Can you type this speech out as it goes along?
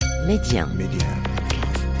ميديان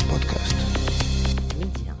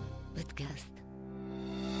بودكاست.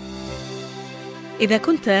 إذا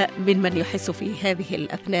كنت ممن يحس في هذه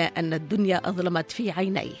الأثناء أن الدنيا أظلمت في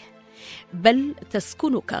عينيه، بل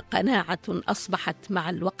تسكنك قناعة أصبحت مع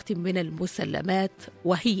الوقت من المسلمات،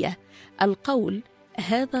 وهي القول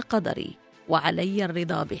هذا قدري وعلي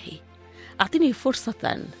الرضا به، أعطني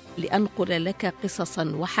فرصة لأنقل لك قصصا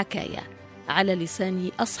وحكاية على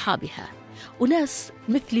لسان أصحابها، أناس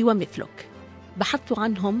مثلي ومثلك، بحثت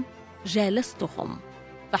عنهم، جالستهم،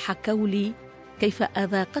 فحكوا لي كيف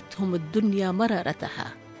أذاقتهم الدنيا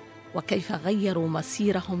مرارتها، وكيف غيروا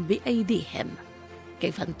مسيرهم بأيديهم،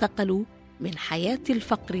 كيف انتقلوا من حياة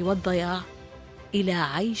الفقر والضياع إلى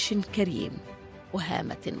عيش كريم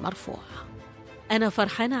وهامة مرفوعة. أنا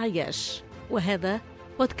فرحانة عياش، وهذا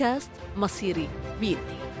بودكاست مصيري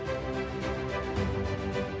بيدي.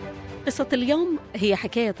 قصة اليوم هي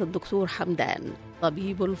حكاية الدكتور حمدان،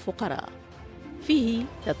 طبيب الفقراء. فيه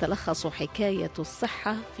تتلخص حكاية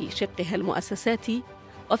الصحة في شقها المؤسساتي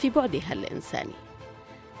وفي بعدها الإنساني.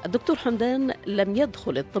 الدكتور حمدان لم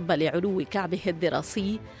يدخل الطب لعلو كعبه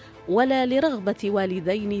الدراسي ولا لرغبة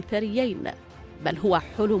والدين ثريين، بل هو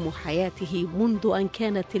حلم حياته منذ أن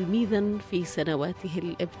كان تلميذا في سنواته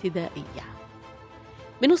الإبتدائية.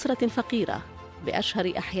 من أسرة فقيرة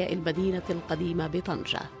بأشهر أحياء المدينة القديمة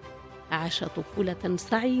بطنجة، عاش طفولة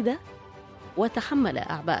سعيدة وتحمل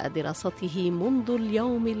أعباء دراسته منذ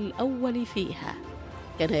اليوم الأول فيها.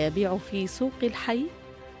 كان يبيع في سوق الحي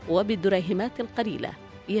وبالدراهمات القليلة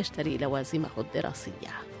يشتري لوازمه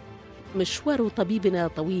الدراسية. مشوار طبيبنا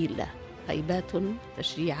طويل، خيبات،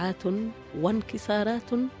 تشجيعات، وانكسارات،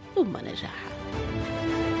 ثم نجاح.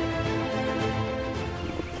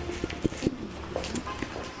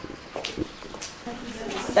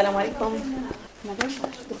 السلام عليكم.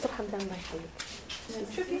 دكتور حمدان، الله يخليك.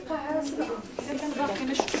 شوفي قاعة باقي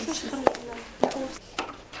ما شفتوش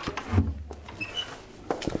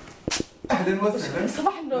اهلا وسهلا.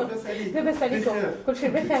 صباح النور. لاباس عليكم؟ كل شيء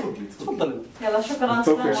بخير؟ تفضلوا. يلا شكرا.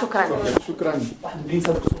 شكرا. واحد البنت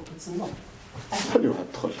هذاك الصوت تسمع. خليه واحد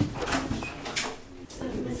يدخل.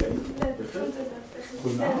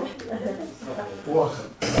 واخا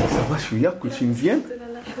صافا شويه كلشي مزيان.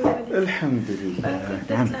 الحمد لله.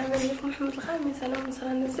 درت العملية في محمد الخامس أنا من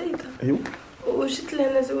سنة زايدة. ايوا. وجيت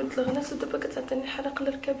لهنا زودت الغناس ودابا كتعطيني الحرق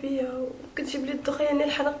الركبية وكتجيب لي الدخان، يعني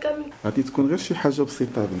الحرق كامل. غادي تكون غير شي حاجه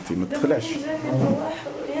بسيطه بنتي، ما تخلعش.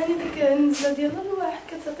 يعني ديك النزله ديال الرواح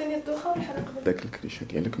كتعطيني الدخان والحرق. داك الكريشه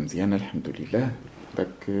ديالك مزيانه الحمد لله.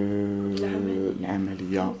 داك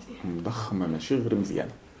العمليه مضخمه ماشي غير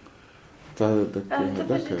مزيانه. تا داك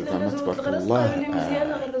هذاك زعما تبارك الله.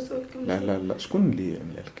 لا شكون اللي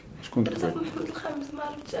عمل لك؟ شكون الطبيب؟ محمد الخامس ما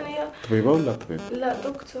عرفتش انايا. طبيبه ولا طبيب؟ لا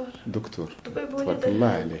دكتور. طبيب تبارك الله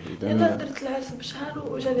عليه. يلا درت العرس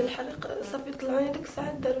بشهر وجاني الحرق صافي طلعوني ديك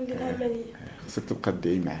الساعه داروا لي العمليه. خصك تبقى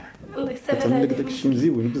تدعي معاه. الله يسهل عليك. كتعمل لك داك الشيء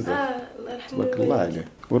مزيون بزاف. الله يرحمه. تبارك الله عليه.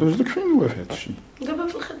 وراجلك فين هو في هذا الشيء؟ دابا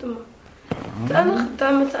في الخدمه. انا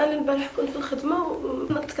خدامه، انا البارح كنت في الخدمه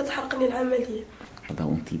ونقص كتحرقني العمليه. هذا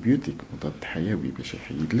انتيبيوتيك مضاد حيوي باش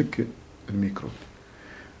يحيد لك الميكروب.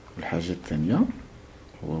 والحاجه الثانيه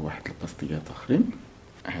هو واحد الباستيات اخرين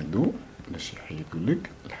هادو باش يحيدوا لك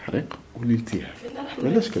الحريق والالتهاب.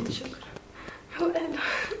 علاش كتبكي؟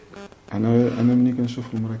 انا ملي كنشوف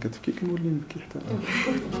المراه كتبكي كنولي نبكي حتى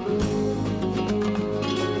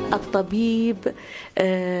الطبيب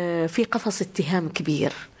في قفص اتهام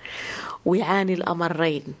كبير ويعاني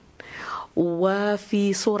الأمرين،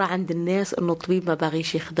 وفي صورة عند الناس أنه الطبيب ما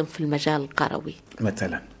باغيش يخدم في المجال القروي.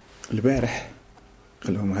 مثلا البارح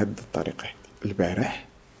خلهم هاد الطريقة، البارح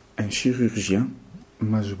ان شيروجيان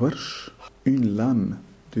ما جبرش اون لام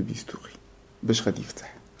دو بيستوري باش غادي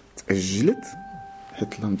يفتح، تأجلت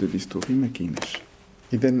حيت لام دو بيستوري ما كايناش.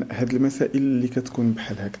 اذا هاد المسائل اللي كتكون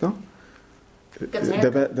بحال هكذا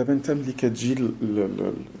دابا انت ملي كتجي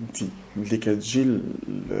ملي كتجي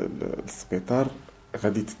للسبيطار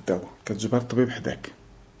غادي تداوى، كتجبر الطبيب حداك.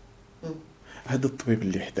 هذا الطبيب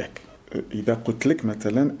اللي حداك اذا قلت لك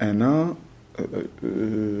مثلا انا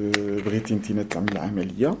بغيتي انت تعمل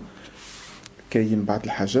العمليه، كاين بعض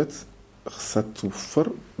الحاجات خصها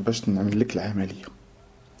توفر باش نعمل لك العمليه.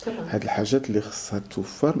 هاد الحاجات اللي خصها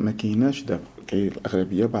توفر ما كايناش دابا. كاين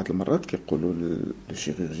الاغلبيه بعض المرات كيقولوا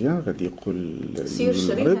للشيروجيان غادي يقول سير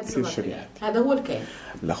شريحه، هذا هو الكاين.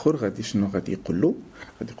 الاخر غادي شنو غادي يقول له؟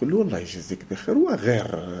 غادي يقول له الله يجازيك بخير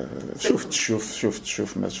وغير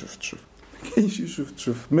شفت ما شفت كاينش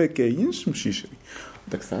شوف ما كاينش مشي شري.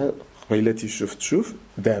 داك الساعه قبيلاتي شوف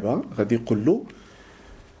دابا غادي يقول له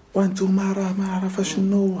وانتم ما عرف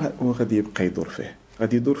شنو، وغادي يبقى يدور فيه.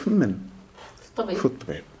 غادي يدور في من؟ الطبيب. في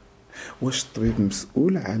الطبيب. واش الطبيب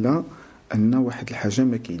مسؤول على ان واحد الحاجه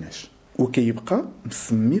ما كايناش، وكيبقى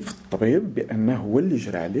مسمي في الطبيب بانه هو اللي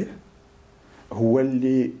جرى عليه، هو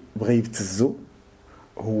اللي بغى يبتزو،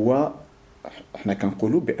 هو احنا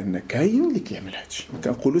كنقولوا بان كاين اللي كيعمل هادشي، ما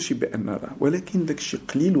كنقولوش بان راه، ولكن داكشي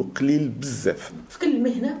قليل وقليل بزاف في كل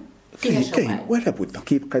مهنه فيها كاين شواهد. ولا بد.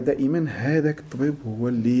 كيبقى دائما هذاك الطبيب هو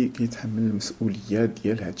اللي كيتحمل المسؤوليه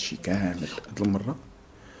ديال هادشي كامل. هاد المره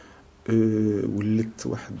ولت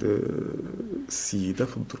واحد السيده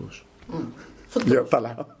في الدروج هي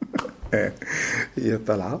طالعه هي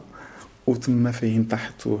طالعه وتما فين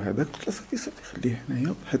طاحت وهذاك، قلت لها صافي خليه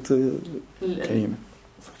هنايا حيت كاين،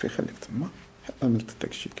 صافي خليك تما. عملت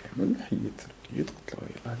داكشي كامل، حيدت اليد، قلت لها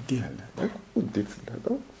يلاه ديها لهذاك وديت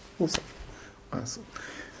لهذا وصافي.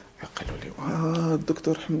 قالوا لي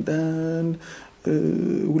الدكتور حمدان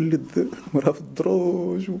ولد مرة في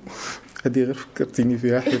الدروج. هذه غير فكرتيني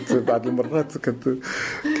فيها، حيت بعض المرات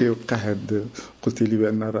كيوقع هاد، قلتي لي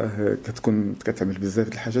بان راه كتكون كتعمل بزاف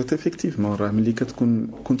د الحاجات افيكتيفمون، راه ملي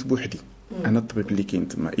كنت بوحدي انا الطبيب اللي كاين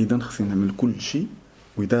تما، اذا خصني نعمل كل شيء،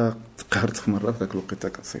 واذا تقهرت في مره في ذاك الوقت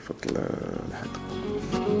كنصيفط لهذا.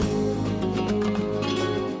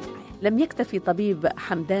 لم يكتفي طبيب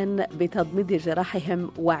حمدان بتضميد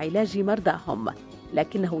جراحهم وعلاج مرضاهم،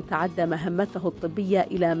 لكنه تعدى مهمته الطبية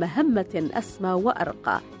إلى مهمة أسمى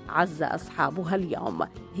وأرقى عز أصحابها اليوم،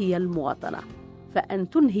 هي المواطنة. فأن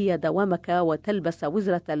تنهي دوامك وتلبس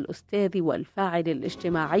وزرة الأستاذ والفاعل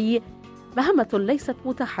الاجتماعي مهمة ليست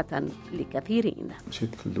متاحة لكثيرين.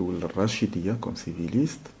 مشيت في الأول للراشدية كوم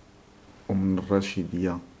سيفيليست، ومن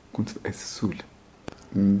الراشدية كنت في السول،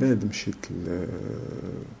 من بعد مشيت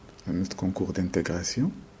عملت كونكور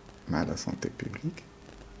دانتيغراسيون مع لا سونتي بوبليك،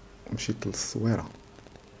 ومشيت للصويرة،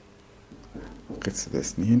 بقيت 7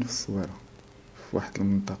 سنين في الصويرة في واحد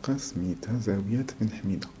المنطقة سميتها زاوية بن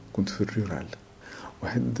حميدة. كنت في الرورال،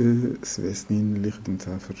 واحد 7 سنين اللي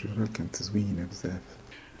خدمتها في الرورال كانت زوينة بزاف.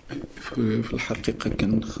 في الحقيقة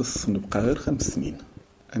كان خص نبقى غير 5 سنين،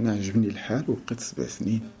 أنا عجبني الحال وبقيت 7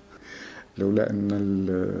 سنين، لولا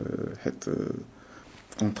أن حيت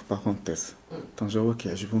entre parenthèses طنجاوة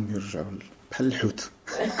كيعجبهم يرجعوا بحال الحوت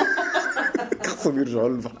خاصهم يرجعوا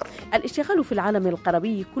للبحر. الاشتغال في العالم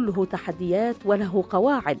القروي كله تحديات وله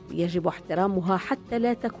قواعد يجب احترامها حتى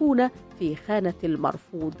لا تكون في خانة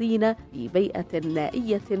المرفوضين في بيئة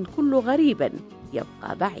نائية كل غريب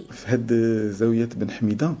يبقى بعيد. في هاد زاوية بن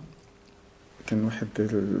حميدة كان واحد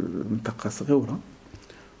المنطقة صغيرة،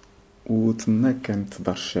 وتما كانت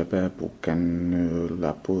دار الشباب، وكان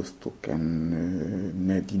لابوست، وكان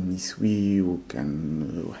نادي النسوي، وكان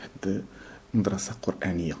واحد مدرسة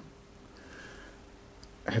قرآنية.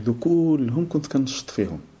 هادو كلهم كنت كنشط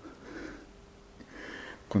فيهم.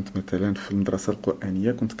 كنت مثلا في المدرسة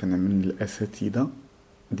القرآنية كنت كنعمل الأساتذة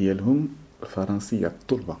ديالهم الفرنسية،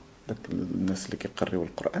 الطلبة داك الناس اللي كيقريو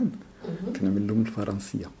القرآن كنعمل لهم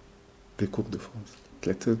الفرنسية دي كور دو فرنسي.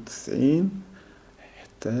 93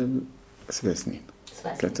 حتى 7 سنين،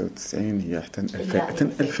 93 هي حتى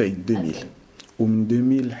 2000 ومن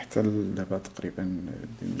 2000 حتى دابا تقريبا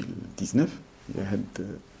 2019 هي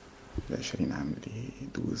هاد 20 عام اللي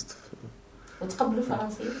دوزت. وتقبلوا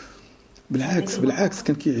فرنسي؟ بالعكس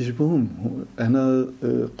كان كيعجبهم. انا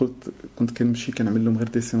كنت كنمشي كنعمل لهم غير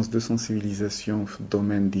دي سيونس دو سنسيبيليزاسيون في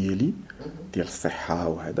الدومين ديالي ديال الصحه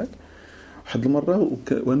وهذاك. واحد المره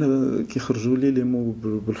وانا كيخرجوا لي مو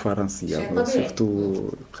بالفرنسيه، سورتو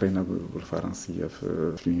قرينا بالفرنسيه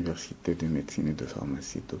في لونيفرسيتي دو ميديسين دو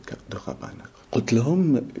فارماسي دو لرغبة. قلت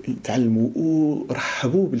لهم تعلموا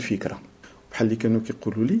ورحبوا بالفكره، بحال اللي كانوا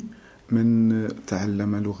كيقولوا لي من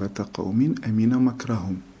تعلم لغه قوم امن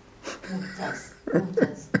مكرهم.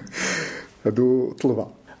 ممتاز. هادو طلبه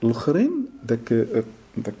الاخرين داك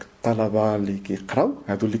الطلبه اللي كيقراو،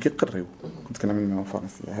 هادو اللي كيقريو كنت كنعمل معاهم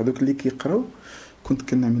فرنسيه. هادوك اللي كيقراو كنت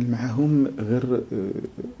كنعمل معاهم غير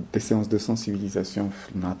دي سيونس دو سنسيبيليزاسيون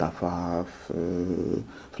في النظافه،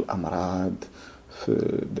 في الامراض،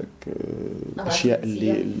 في داك الاشياء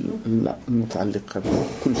اللي المتعلقه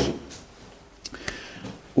بكل شيء.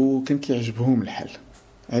 وكان كيعجبهم الحال.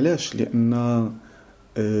 علاش؟ لان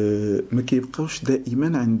ما كيبقاوش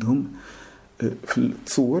دائما عندهم في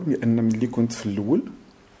التصور. بان ملي كنت في الاول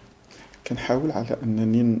كنحاول على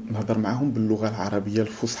انني نهضر معهم باللغه العربيه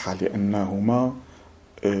الفصحى، لانهما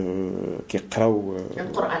كيقراو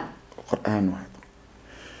القران وهذا.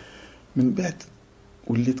 من بعد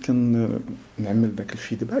وليت كنعمل داك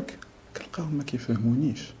الفيدباك كنلقاهم ما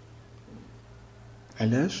كيفهمونيش.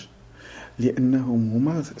 علاش؟ لانهم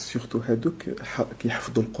هما سورتو هادوك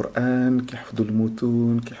كيحفظوا القران، كيحفظوا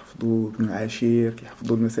المتون، كيحفظوا ابن عاشير،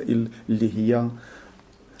 كيحفظوا المسائل اللي هي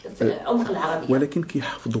عمق العربيه، ولكن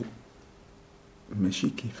كيحفظوا ماشي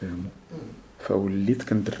كيفهموا، فوليت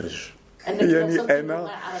كندرج. يعني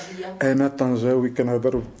انا طنجاوي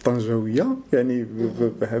كنهضر بالطنجاويه، يعني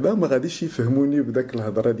بهذا ما غاديش يفهموني بداك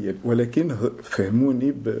الهضره ديالي، ولكن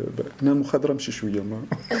فهموني انا مخضرم شي شويه ما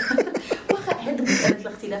واخا هذه مساله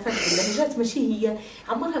الاختلافات في اللهجات ماشي هي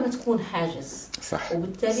عمرها ما تكون حاجز، صح،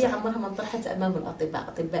 وبالتالي صح. عمرها ما انطرحت امام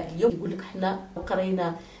اطباء اليوم يقول لك احنا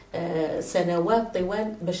قرينا سنوات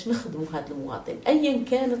طوال باش نخدموا هذا المواطن ايا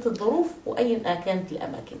كانت الظروف وايا كانت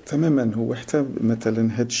الاماكن. تماما. هو حتى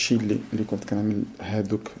مثلا هذا الشيء اللي كنت كنعمل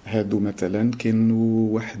هادو مثلا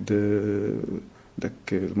كانوا واحد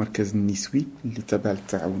داك المركز النسوي اللي تابع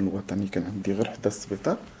للتعاون الوطني، كان عندي غير حدا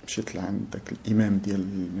السبيطار، مشيت لعند داك الامام ديال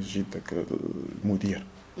المسجد، داك المدير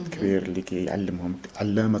الكبير اللي كيعلمهم،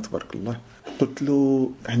 علامه تبارك الله. قلت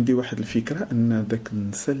له عندي واحد الفكره ان داك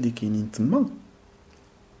النساء اللي كاينين تما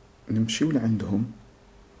نمشيو لعندهم،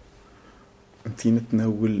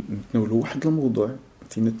 نتناولوا واحد الموضوع،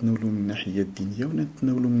 نتناولوا من الناحيه الدينيه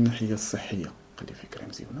ونتناولوا من الناحيه الصحيه. قال لي فكره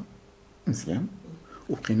مزيان.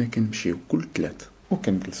 وبقينا كنمشيو كل ثلاث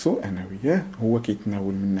وكنجلسوا انا وياه، هو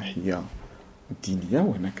كيتناول من الناحيه الدينيه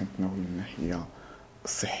وانا كنتناول من الناحيه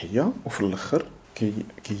الصحيه، وفي الاخر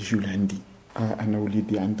كيجيو لعندي انا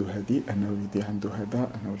وليدي عنده هذه، انا وليدي عنده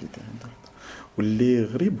هذا، انا وليدي عنده هذا. واللي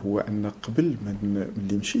غريب هو ان قبل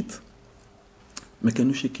ملي مشيت ما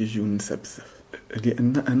كانوش كيجيو النساء بزاف،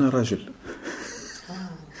 لان انا راجل.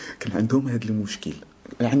 كان عندهم هذا المشكل.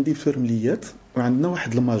 عندي فرمليات وعندنا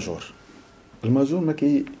واحد الماجور ما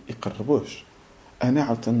كيقربوش، انا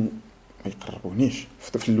عاوتاني ما يقربونيش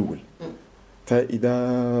في الاول، تا اذا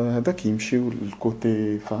هذا كيمشيو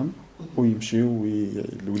للكوتي فام ويمشيو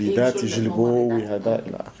الوليدات يجلبوا وهذا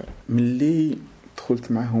الى اخره. ملي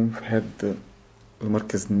دخلت معهم في هذا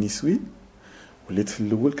المركز النسوي وليت في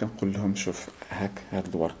الاول كنقول لهم شوف هاك هاد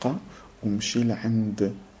الورقه ومشي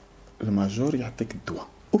لعند الماجور يعطيك الدواء.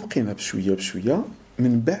 وبقينا بشويه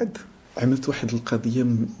من بعد عملت واحد القضيه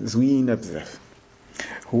زوينه بزاف،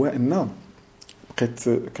 هو ان بقيت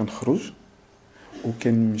كنخرج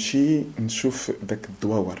وكنمشي نشوف داك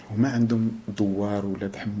الدواور، هما عندهم دوار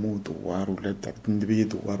ولاد حمو، دوار ولاد عبد النبي،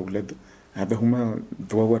 دوار ولاد، هذا هما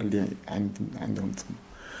الدواور اللي عندهم تما.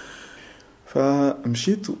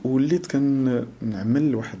 فمشيت وليت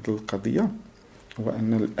كنعمل واحد القضيه، هو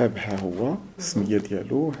ان الاب ها هو السميه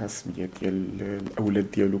ديالو، ها السميه ديال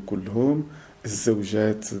الاولاد ديالو كلهم،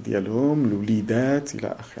 الزوجات ديالهم، الوليدات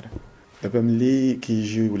الى اخره. دابا ملي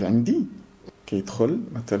كيجيو لعندي كيدخل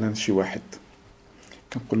مثلا شي واحد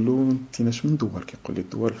كنقول له انت ناش من دوار، كيقول لي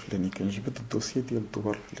الدوار الفلاني، كنجبد الدوسيه ديال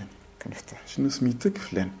الدوار الفلاني، كنفتح شنو سميتك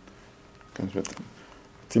فلان، كنجبد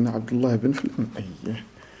انت عبد الله بن فلان، اييه،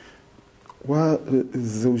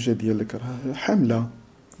 والزوجه ديالك راه حامله،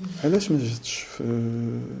 علاش ما جاتش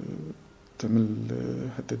تعمل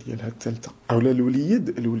هذا ديالها الثالثه، اولا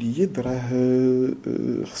الوليد راه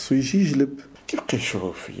خصو يجي يجلب. كيبقى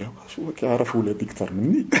يشوف فيا شو كيعرف ولادي اكثر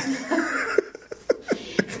مني.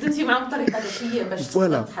 خدمتي معهم بطريقه ذكيه باش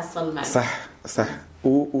تحصل معنا. صح.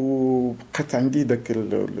 وبقات عندي داك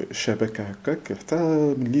الشبكه هكاك حتى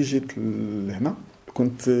ملي جيت لهنا.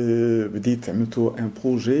 كنت بديت عملتو ان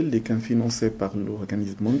بروجي اللي كان فينونسي باغ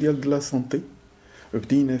لورغانيزم مونديال دو لا سونتي،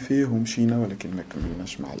 بدينا فيه ومشينا ولكن ما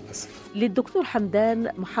كملناش مع الأسف. للدكتور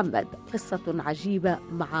حمدان محمد قصة عجيبة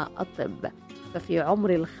مع الطب، ففي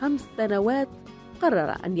عمر 5 سنوات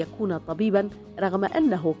قرر أن يكون طبيبا رغم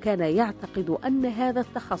أنه كان يعتقد أن هذا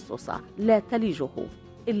التخصص لا تلجه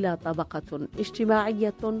إلا طبقة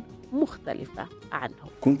اجتماعية مختلفة عنه.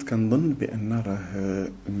 كنت كنظن بأن راه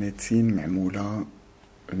الميدسين معمولة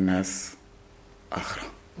الناس آخرى،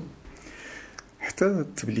 حتى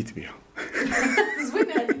تبليت بها.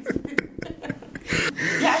 زوين هذيك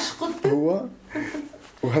يعشق الطب. هو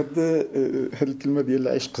وهذا الكلمة ديال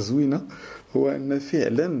العشق زوينة، هو أن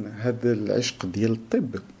فعلا هذا العشق ديال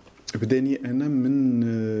الطب بداني أنا من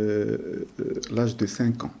لاج دو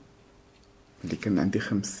 5 ans اللي كان عندي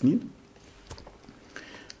 5 سنين.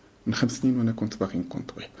 من 5 سنين وأنا كنت باغي نكون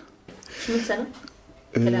طبيب. شنو سنة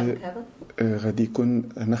كلامك هذا؟ غادي يكون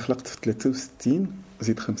أنا خلقت في 63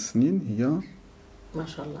 زيد 5 سنين هي ما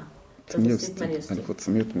شاء الله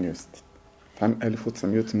 1968. عام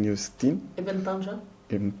 1968. ابن طنجة؟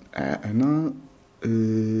 أنا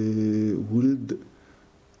ولد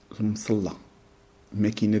المصلى،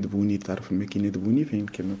 الماكينة دبوني. تعرف الماكينة دبوني فين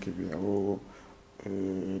كانوا كيبيعوا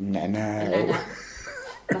النعناع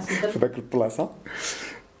في ذاك البلاصة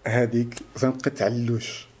هذيك، زنقت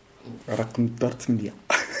علوش رقم الدار 8.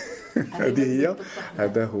 هذه هي،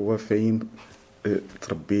 هذا هو فين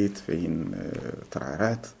تربيت، فين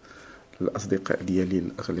ترعرعت. الأصدقاء ديالي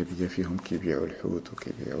الأغلبية فيهم كيبيعوا الحوت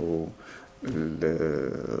وكيبيعوا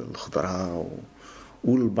الخضرة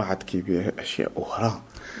والبعض كيبيع أشياء أخرى.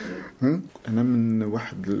 أنا من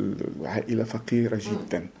واحد العائلة فقيرة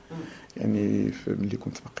جدا، يعني ملي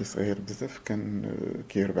كنت باقي صغير بزاف كان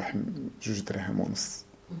كيربح 2 دراهم ونص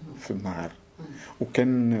في النهار،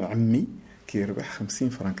 وكان عمي كيربح 50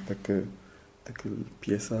 فرنك داك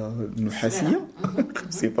البياسة النحاسية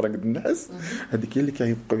 50 فرنك النحاس، هذيك هي اللي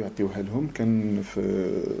كيبقاو يعطيوها لهم. كان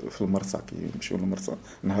في المرصع كيمشيو للمرصع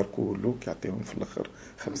النهار كله كيعطيهم في الاخر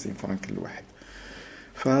 50 فرنك الواحد.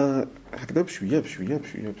 فهكذا بشويه بشويه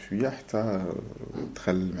بشويه بشويه حتى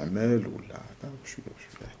دخل المعمل ولا هذا بشويه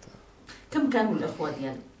بشويه حتى. كم كانوا الاخوه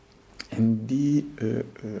ديالك؟ عندي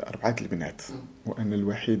 4 البنات وانا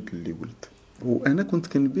الوحيد اللي ولد. وانا كنت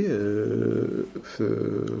كنبيع في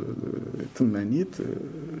الثمانينات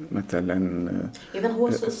مثلا. اذا هو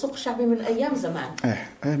السوق الشعبي من ايام زمان.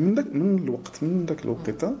 من ذاك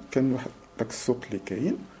الوقت كان واحد داك السوق اللي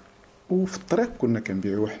كاين، وفي الطريق كنا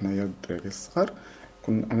كنبيعوا حنايا الدراري الصغار.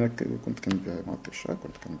 انا كنت كنبيع مطيشه،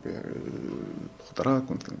 كنت كنبيع الخضره،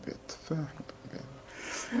 كنت كنبيع التفاح، كنت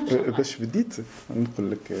كنبيع. باش بديت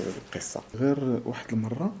نقول لك القصه، غير واحد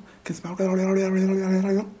المره كنسمع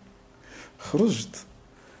خرجت،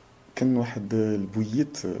 كان واحد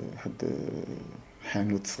البويت، واحد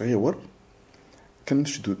حانوت صغير كان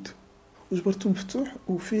مشدود وجبرته مفتوح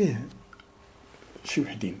وفيه شي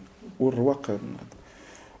وحدين والرواق.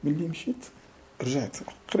 ملي مشيت رجعت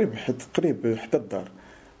قريب حتى الدار،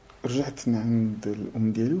 رجعت عند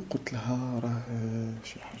الام ديالي وقلت لها راه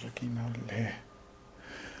شي حاجه كاينه ولا ايه.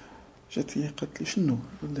 جات هي قالت لي شنو؟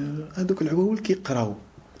 هذوك العواول كيقراو.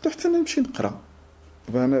 قلت حتى انا نمشي نقرا.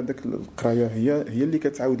 انا داك القرايه هي اللي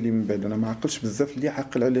كتعاود لي من بعد. انا ما عقلش بزاف، اللي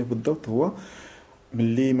عقل عليه بالضبط هو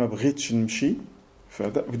ملي ما بغيتش نمشي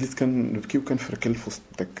فهذا بديت كنبكي وكنفركل في وسط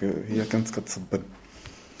داك، هي كانت كتصبن.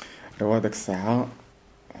 ايوا داك الساعه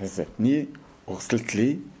هزتني وغسلت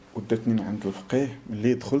لي وداتني عند الفقيه.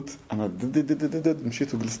 ملي دخلت انا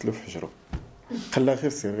مشيت وجلست له في حجره. قال لها غير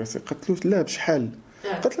سير قلت له لا بشحال؟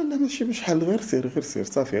 قالت له لا ماشي بشحال، غير سير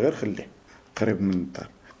صافي، غير خليه قريب من الدار.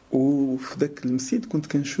 وفي ذاك المسجد كنت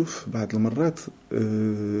كنشوف بعض المرات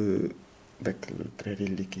ذاك الدراري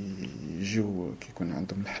اللي كيجيو كيكون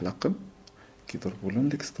عندهم الحلاقم كيضربوا لهم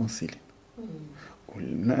ليكستونسيلين.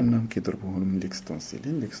 ولما انهم كيضربوا لهم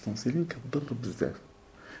ليكستونسيلين كتضرب بزاف،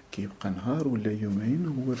 كيبقى نهار ولا يومين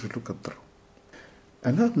هو رجلو كتضرب.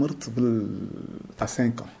 انا مرضت على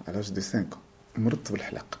 5 على لاج دو 5 مرضت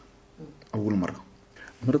بالحلاقم. اول مره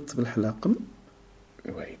مرضت بالحلاقم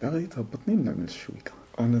وايدا غيتهبطني نعمل الشويكه.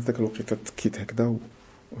 انا ذاك الوقت تكيت هكذا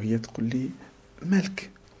وهي تقول لي مالك؟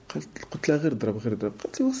 قلت لها غير ضرب.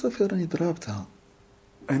 قالت لي وصافي راني ضربتها.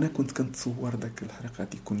 انا كنت كنتصور ذاك الحريق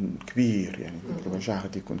غادي يكون كبير، يعني الوجع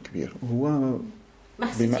غادي يكون كبير، وهو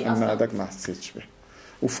بما ان هذاك ما حسيتش به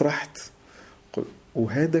وفرحت.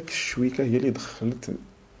 وهذاك الشويكه هي اللي دخلت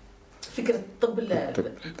فكره الطب.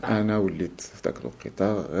 انا وليت في ذاك الوقت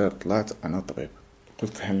غير طلعت انا طبيب.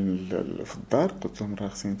 قلت في الدار، قلت لهم راه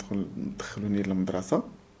خصني دخلوني للمدرسه.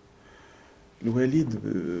 الوالد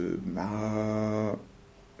مع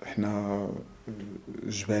احنا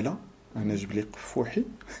جباله، انا جبلي قفوحي.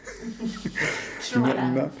 شنو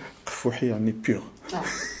معنى قفوحي؟ يعني بيور.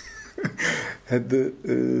 هذا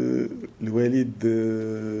الوالد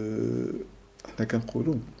احنا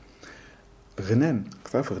كنقولوا غنان،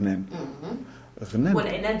 تعرف غنان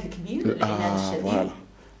والعناد الكبير، العناد الشديد.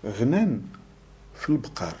 غنان في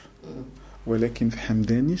البقار ولكن في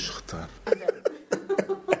حمداني شختار.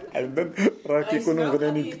 حمدان راه كيكونوا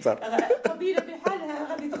غنانين كثر. قبيله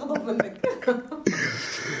بحالها غادي تغضب منك.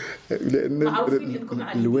 لان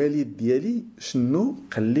الوالد ديالي شنو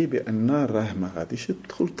قال لي بان راه ما غاديش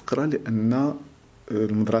تدخل تقرا لان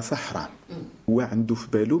المدرسه حرام. هو عنده في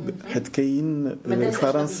بالو حيت كاين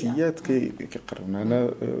الفرنسيات كيقراونا.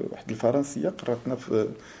 انا واحد الفرنسيه قراتنا في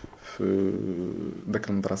ذاك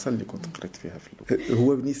المدرسه اللي كنت قريت فيها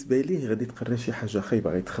هو بالنسبه ليه غادي تقرا شي حاجه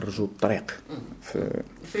خايبه، غيتخرجوا الطريق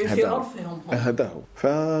في عرفهم هذا هو.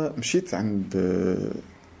 فمشيت عند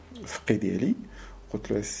الفقي ديالي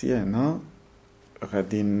قلت له السي انا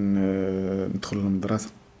غادي ندخل للمدرسه.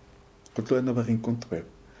 قلت له انا باغي نكون طبيب.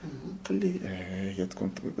 قال لي هي تكون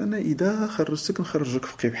طبيب، انا اذا خرجتك نخرجك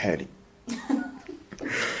فقي بحالي.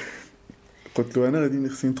 قلت له انا غادي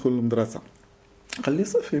خصني ندخل للمدرسه. قال لي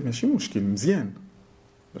صافي ماشي مشكل، مزيان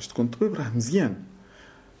باش تكون طبيب راه مزيان.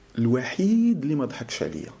 الوحيد اللي ما ضحكش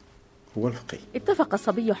عليا هو الفقيه. اتفق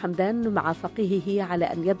الصبي حمدان مع فقيهه على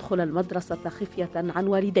أن يدخل المدرسة خفية عن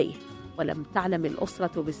والديه، ولم تعلم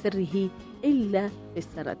الأسرة بسره إلا في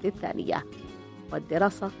السنة الثانية،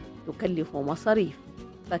 والدراسة تكلف مصاريف،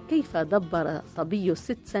 فكيف دبر صبي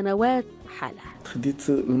 6 سنوات حاله؟ خديت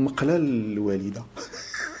المقلة للوالدة.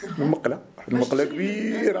 المقله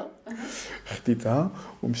كبيره. خديتها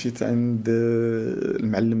ومشيت عند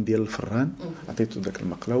المعلم ديال الفران، عطيته داك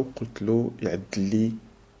المقله وقلت له يعدل لي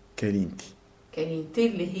كالينتي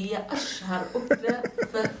اللي هي اشهر اكله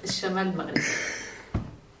في الشمال المغربي.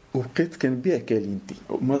 وبقيت كنبيع كالينتي،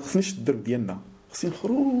 ما خصنيش الدرب ديالنا، خصني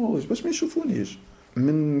نخرج باش ما يشوفونيش.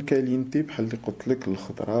 من كالينتي بحال اللي قلت لك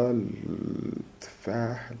الخضره،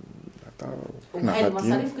 التفاح، وهاي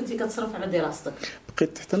المصاريف كنتي كتصرف على دراستك؟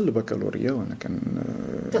 بقيت حتى البكالوريا وانا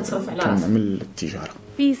كتصرف على راسك. كنعمل التجاره.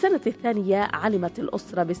 في سنة الثانية علمت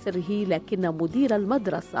الأسرة بسره، لكن مدير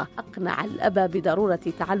المدرسة أقنع الأب بضرورة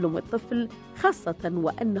تعلم الطفل، خاصة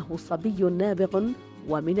وأنه صبي نابغ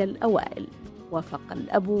ومن الأوائل. وافق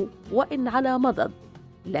الأب وإن على مضض،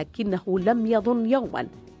 لكنه لم يظن يوما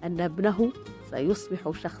أن ابنه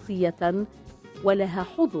سيصبح شخصية ولها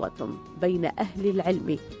حظوة بين أهل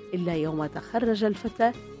العلم، إلا يوم تخرج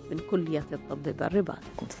الفتى من كلية الطب بالرباط.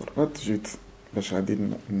 كنت في الرباط، جيت باش غادي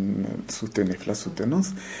نسوتيني في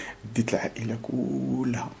لاسوتينونس، ديت العائلة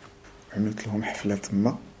كلها، عملت لهم حفلة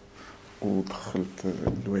تما ودخلت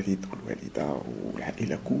الوالد والوالدة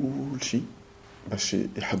والعائلة كل شيء باش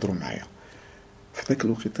يحضروا معايا. في ذاك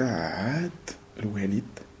الوقت عاد الوالد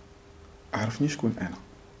عرفني شكون أنا،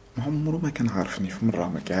 ما عمره ما كان عارفني، في مرة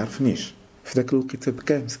ما كيعرفنيش. في ذاك الوقت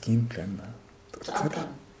بكى مسكين، كان تأثر.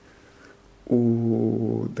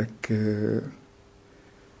 وداك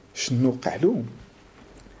شنو وقع له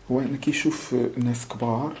هو أنا كيشوف ناس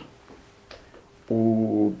كبار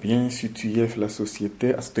وبيان سيتويا في لا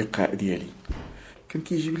سوسيتي، أصدقاء ديالي، كان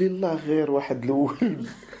كيجيب لي الله غير واحد الولد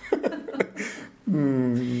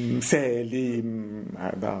سالم،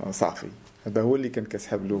 هذا صافي، هذا هو اللي كان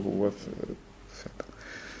كسحب له هو في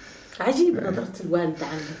عجيب نظرة الوالد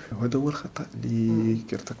عنك. هذا هو الخطأ اللي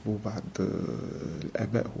كيرتكبوا بعض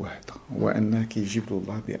الآباء، هو هذا، هو أنه كيجيب له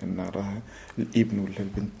الله بأن راه الابن ولا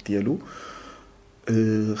البنت ديالو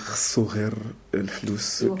خصو غير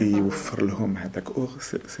الفلوس يوفر لهم هذاك. أو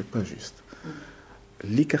سي با جوست.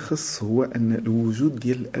 اللي كخص هو أن الوجود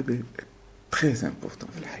ديال الأب très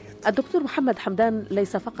important في الحياة. الدكتور محمد حمدان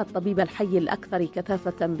ليس فقط طبيب الحي الأكثر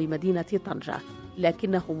كثافة بمدينة طنجة،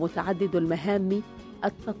 لكنه متعدد المهام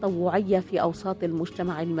التطوعية في أوساط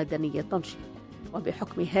المجتمع المدني الطنجي.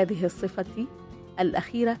 وبحكم هذه الصفة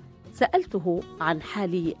الأخيرة سألته عن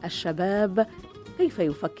حال الشباب، كيف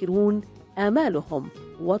يفكرون، آمالهم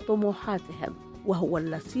وطموحاتهم، وهو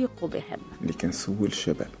اللصيق بهم. اللي كنسول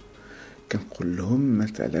الشباب كنقول لهم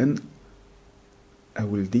مثلا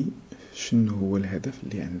أولدي شنو هو الهدف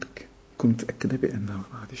اللي عندك؟ كنت متأكدة بأنه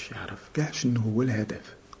ما غاديش يعرف كاع شنو هو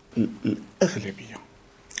الهدف.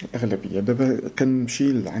 الأغلبية دابا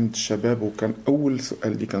كنمشي عند الشباب وكان أول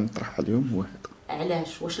سؤال اللي كنطرح عليهم هو هذا: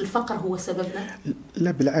 علاش؟ واش الفقر هو سببنا؟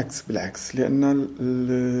 لا، بالعكس، لأن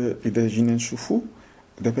إذا جينا نشوفوا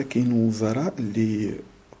دابا كاين وزراء اللي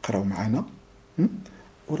قراو معنا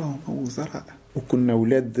وراهم وزراء، وكنا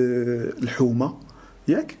أولاد الحومة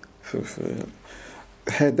ياك.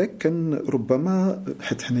 هذا كان ربما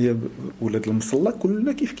حتى حنايا ولاد المصلى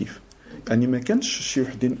كلنا كيف يعني ما كانش شي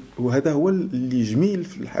وحدين. وهذا هو اللي جميل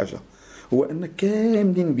في الحاجه، هو ان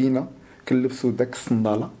كاملين بينا كنلبسوا داك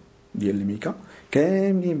الصنداله ديال الميكا،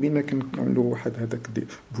 كاملين بينا كنعملوا واحد هذاك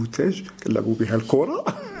بوتاج كنلعبوا بها الكره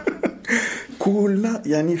كلنا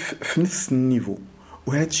يعني في نفس النيفو.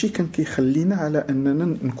 وهذا الشيء كان كيخلينا على اننا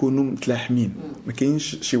نكونوا متلاحمين، ما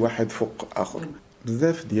كاينش شي واحد فوق اخر.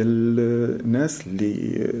 بزاف ديال الناس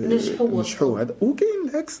اللي نجحوا هذا، وكاين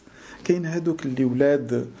العكس، كاين هذوك اللي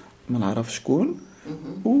ولاد ما نعرف شكون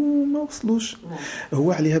وما وصلوش.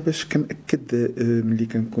 هو عليها باش كنأكد ملي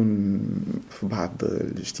كنكون في بعض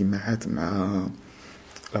الاجتماعات مع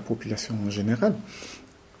لا بوبولاسيون جينيرال،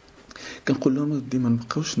 كنقول لهم ديما ما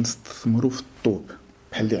نبقاوش نستثمروا في الطوب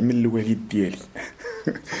بحال اللي عمل الوالد ديالي.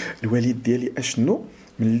 الوالد ديالي اشنو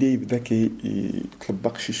ملي بدا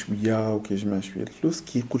كيطلبق شي شويه وكيجمع شويه الفلوس،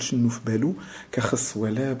 كيقول شنو في بالو كخص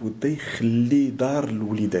ولا بد يخلي دار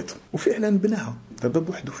لوليداتو، وفعلا بناها دابا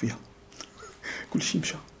بوحدو فيها كل شيء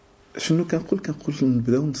مشى. شنو كنقول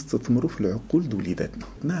نبداو نستثمروا في العقول د وليداتنا،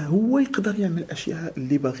 ما هو يقدر يعمل اشياء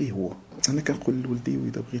اللي باغي هو. انا كنقول لولدي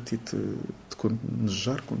اذا بغيتي تكون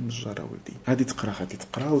نجار كون نجار ولدي، غادي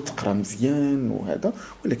تقرا وتقرا مزيان وهذا،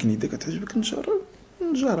 ولكن اذا كتعجبك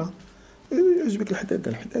نجاره يعجبك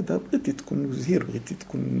الحداده، بغيتي تكون وزير، بغيتي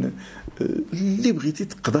تكون اللي بغيتي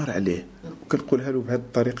تقدر عليه. وكنقولها له بهذه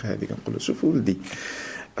الطريقه هذه، كنقول له شوف ولدي،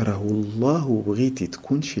 راه والله بغيتي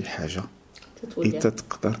تكون شي حاجه انت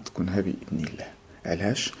تقدر تكونها باذن الله.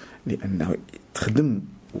 علاش؟ لانه تخدم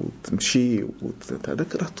وتمشي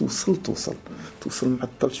هذاك راه توصل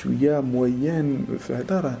معطل شويه موين،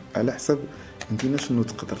 فهذا راه على حسب عندنا شنو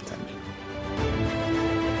تقدر تعمل.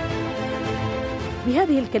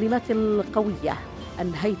 بهذه الكلمات القوية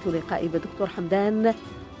أنهيت لقائي بدكتور حمدان،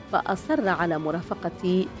 فأصر على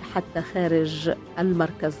مرافقتي حتى خارج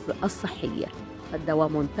المركز الصحي.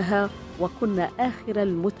 فالدوام انتهى وكنا آخر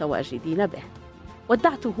المتواجدين به.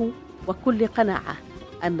 ودعته وكل قناعة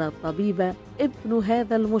أن الطبيب ابن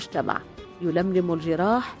هذا المجتمع، يلملم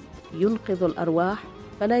الجراح، ينقذ الأرواح،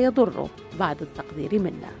 فلا يضر بعد التقدير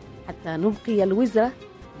منا حتى نبقي الوزرة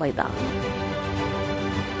بيضاء.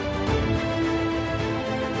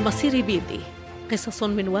 مصيري بيدي، قصص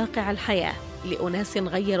من واقع الحياة لأناس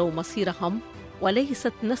غيروا مصيرهم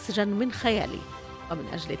وليست نسجا من خيالي. ومن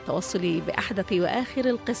أجل التوصل بأحدث وآخر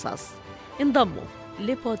القصص انضموا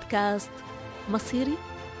لبودكاست مصيري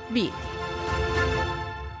بيدي.